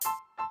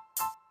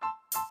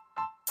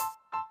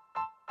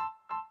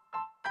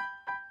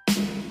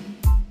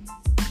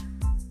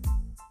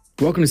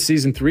Welcome to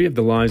Season 3 of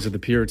The Lives of the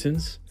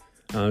Puritans.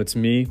 It's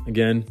me,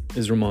 again,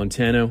 Israel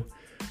Montano.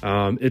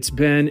 It's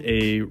been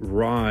a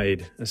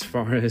ride as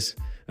far as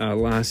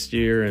last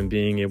year and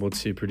being able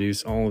to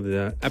produce all of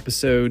the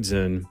episodes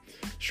and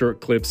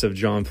short clips of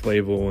John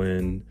Flavel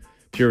and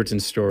Puritan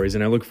stories,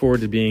 and I look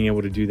forward to being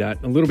able to do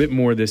that a little bit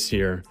more this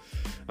year.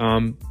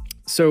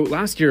 So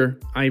last year,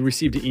 I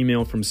received an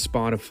email from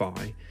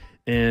Spotify,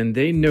 and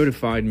they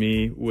notified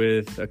me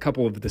with a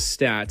couple of the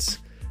stats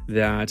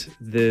that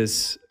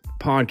this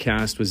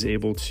podcast was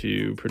able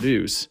to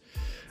produce,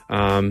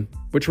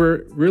 which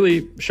were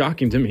really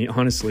shocking to me.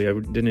 Honestly, I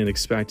didn't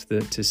expect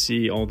to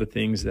see all the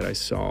things that I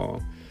saw,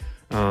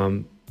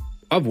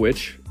 of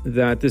which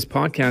that this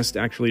podcast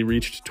actually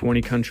reached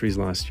 20 countries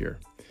last year.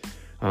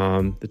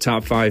 The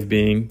top 5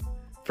 being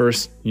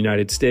first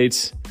United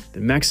States,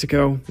 then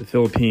Mexico, the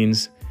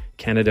Philippines,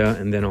 Canada,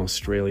 and then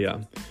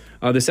Australia.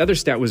 This other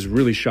stat was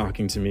really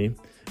shocking to me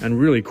and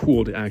really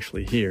cool to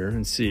actually hear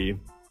and see.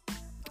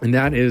 And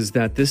that is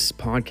that this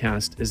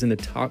podcast is in the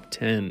top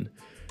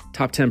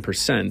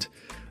 10%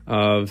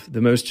 of the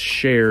most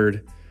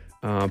shared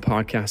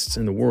podcasts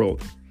in the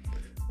world.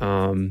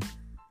 A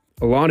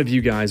lot of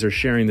you guys are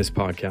sharing this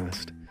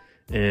podcast,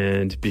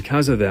 and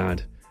because of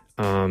that,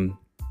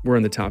 we're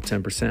in the top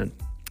 10%.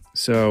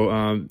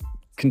 So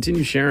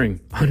continue sharing,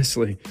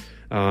 honestly.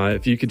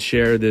 If you could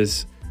share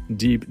this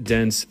deep,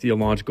 dense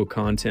theological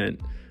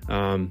content,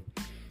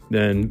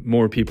 then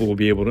more people will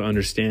be able to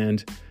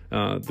understand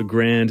the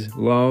grand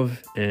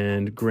love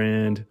and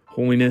grand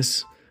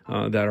holiness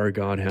that our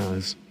God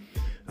has.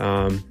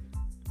 The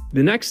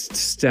next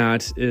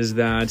stat is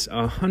that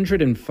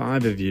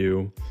 105 of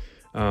you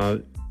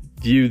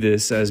view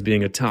this as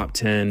being a top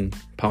 10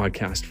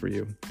 podcast for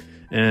you.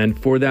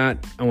 And for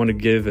that, I want to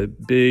give a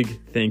big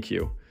thank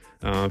you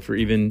for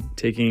even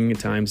taking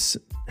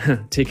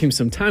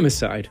some time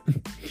aside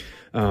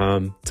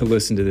to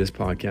listen to this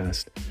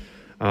podcast.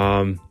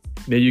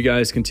 May you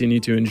guys continue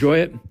to enjoy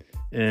it.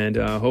 And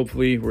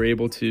hopefully we're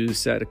able to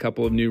set a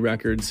couple of new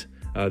records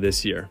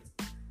this year.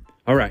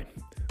 All right,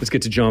 let's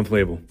get to John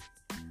Flavel.